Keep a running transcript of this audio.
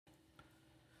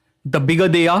The bigger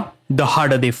they are, the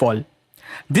harder they fall.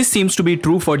 This seems to be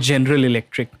true for General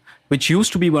Electric, which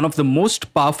used to be one of the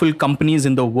most powerful companies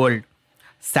in the world.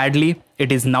 Sadly,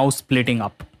 it is now splitting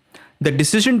up. The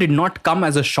decision did not come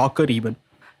as a shocker, even.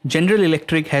 General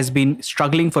Electric has been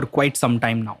struggling for quite some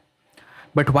time now.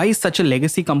 But why is such a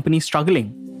legacy company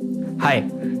struggling? Hi,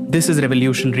 this is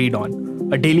Revolution Read On,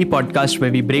 a daily podcast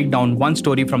where we break down one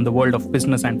story from the world of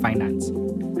business and finance.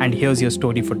 And here's your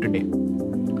story for today.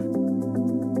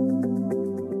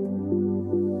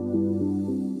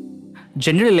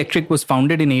 General Electric was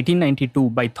founded in 1892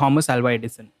 by Thomas Alva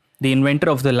Edison, the inventor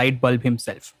of the light bulb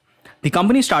himself. The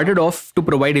company started off to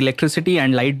provide electricity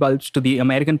and light bulbs to the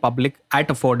American public at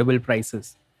affordable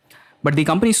prices. But the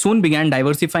company soon began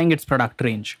diversifying its product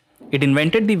range. It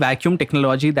invented the vacuum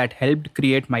technology that helped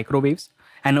create microwaves,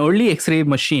 an early X-ray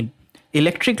machine,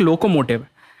 electric locomotive,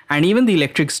 and even the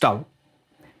electric stove.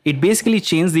 It basically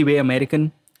changed the way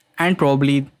American and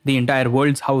probably the entire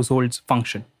world's households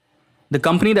function. The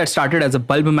company that started as a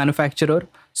bulb manufacturer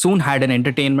soon had an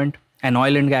entertainment, an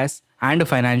oil and gas, and a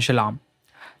financial arm.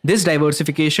 This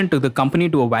diversification took the company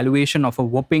to a valuation of a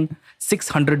whopping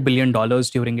 $600 billion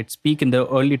during its peak in the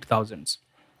early 2000s.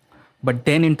 But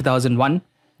then in 2001,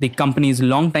 the company's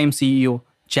longtime CEO,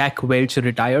 Jack Welch,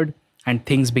 retired and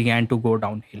things began to go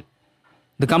downhill.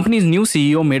 The company's new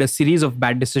CEO made a series of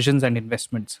bad decisions and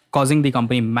investments, causing the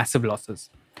company massive losses.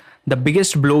 The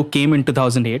biggest blow came in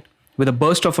 2008 with a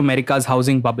burst of America's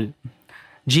housing bubble.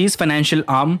 GE's financial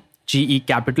arm, GE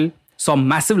Capital, saw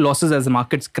massive losses as the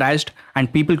markets crashed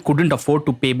and people couldn't afford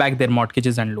to pay back their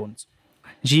mortgages and loans.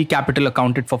 GE Capital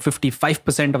accounted for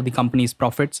 55% of the company's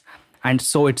profits, and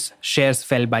so its shares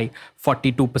fell by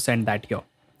 42% that year.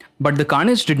 But the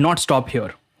carnage did not stop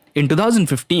here. In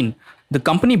 2015, the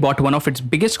company bought one of its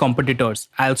biggest competitors,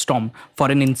 Alstom,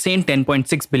 for an insane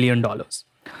 $10.6 billion.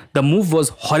 The move was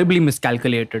horribly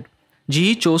miscalculated.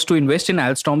 GE chose to invest in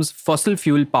Alstom's fossil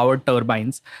fuel-powered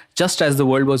turbines just as the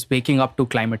world was waking up to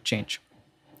climate change.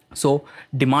 So,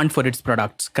 demand for its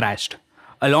products crashed.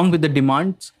 Along with the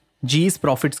demands, GE's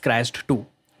profits crashed too,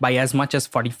 by as much as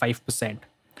 45%.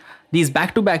 These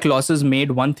back-to-back losses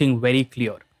made one thing very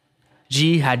clear.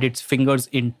 GE had its fingers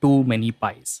in too many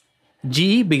pies.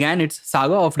 GE began its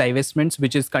saga of divestments,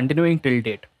 which is continuing till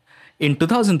date. In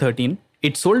 2013,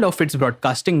 it sold off its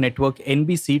broadcasting network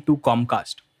NBC to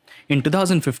Comcast. In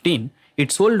 2015,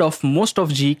 it sold off most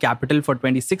of GE Capital for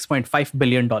 $26.5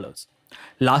 billion.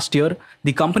 Last year,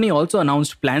 the company also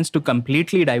announced plans to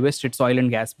completely divest its oil and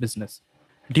gas business.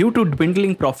 Due to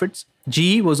dwindling profits,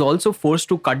 GE was also forced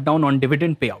to cut down on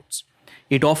dividend payouts.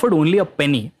 It offered only a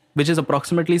penny, which is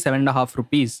approximately 7.5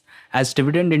 rupees, as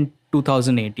dividend in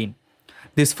 2018.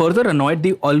 This further annoyed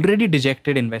the already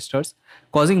dejected investors,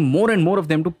 causing more and more of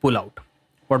them to pull out.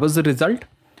 What was the result?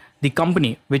 The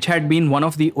company, which had been one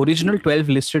of the original 12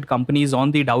 listed companies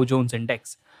on the Dow Jones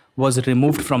Index, was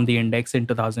removed from the index in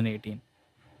 2018.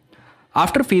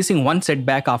 After facing one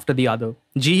setback after the other,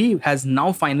 GE has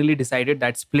now finally decided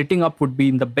that splitting up would be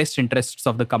in the best interests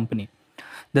of the company.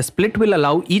 The split will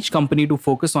allow each company to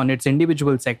focus on its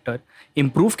individual sector,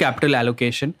 improve capital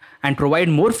allocation, and provide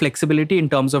more flexibility in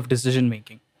terms of decision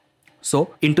making.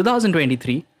 So, in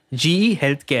 2023, GE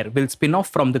Healthcare will spin off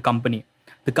from the company.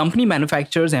 The company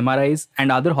manufactures MRIs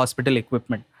and other hospital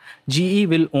equipment. GE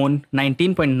will own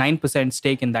 19.9%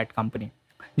 stake in that company.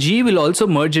 GE will also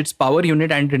merge its power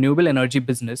unit and renewable energy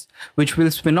business, which will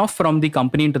spin off from the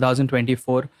company in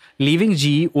 2024, leaving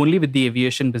GE only with the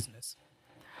aviation business.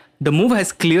 The move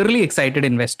has clearly excited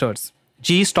investors.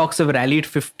 GE stocks have rallied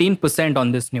 15%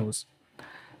 on this news.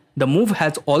 The move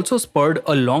has also spurred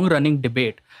a long-running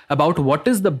debate about what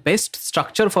is the best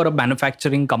structure for a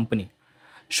manufacturing company.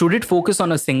 Should it focus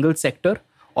on a single sector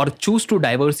or choose to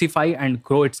diversify and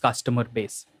grow its customer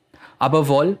base? Above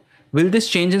all, will this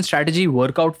change in strategy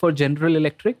work out for General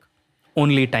Electric?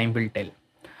 Only time will tell.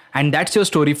 And that's your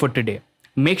story for today.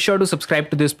 Make sure to subscribe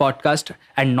to this podcast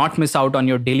and not miss out on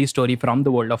your daily story from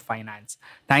the world of finance.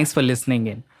 Thanks for listening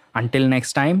in. Until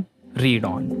next time, read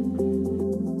on.